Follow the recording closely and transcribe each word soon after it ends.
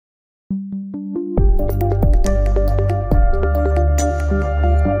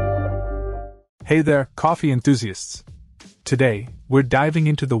Hey there, coffee enthusiasts! Today, we're diving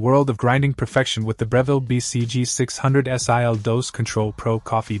into the world of grinding perfection with the Breville BCG600SIL Dose Control Pro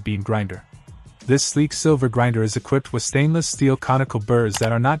Coffee Bean Grinder. This sleek silver grinder is equipped with stainless steel conical burrs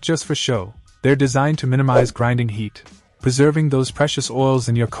that are not just for show, they're designed to minimize grinding heat, preserving those precious oils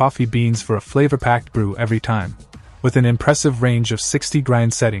in your coffee beans for a flavor-packed brew every time. With an impressive range of 60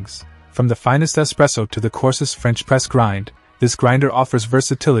 grind settings, from the finest espresso to the coarsest French press grind, this grinder offers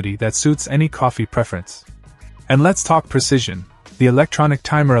versatility that suits any coffee preference. And let's talk precision. The electronic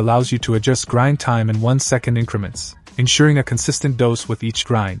timer allows you to adjust grind time in 1-second increments, ensuring a consistent dose with each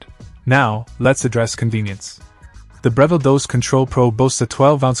grind. Now, let's address convenience. The Breville Dose Control Pro boasts a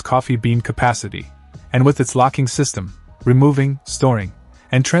 12-ounce coffee bean capacity, and with its locking system, removing, storing,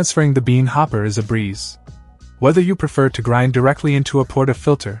 and transferring the bean hopper is a breeze. Whether you prefer to grind directly into a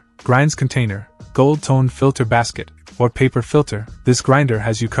portafilter, grinds container, gold-toned filter basket, or paper filter, this grinder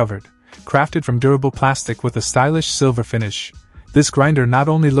has you covered. Crafted from durable plastic with a stylish silver finish, this grinder not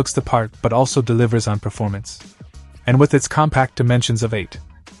only looks the part but also delivers on performance. And with its compact dimensions of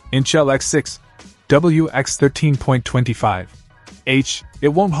 8-inch LX6, WX13.25 H, it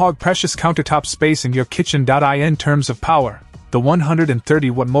won't hog precious countertop space in your kitchen. In terms of power, the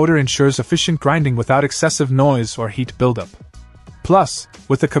 130-watt motor ensures efficient grinding without excessive noise or heat buildup. Plus,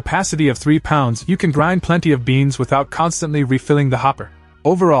 with a capacity of 3 pounds, you can grind plenty of beans without constantly refilling the hopper.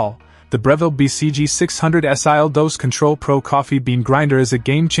 Overall, the Breville BCG600SIL Dose Control Pro Coffee Bean Grinder is a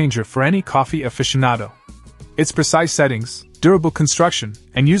game-changer for any coffee aficionado. Its precise settings, durable construction,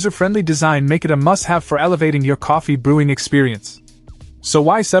 and user-friendly design make it a must-have for elevating your coffee brewing experience. So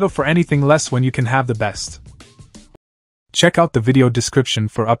why settle for anything less when you can have the best? Check out the video description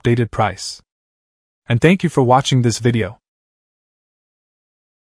for updated price. And thank you for watching this video.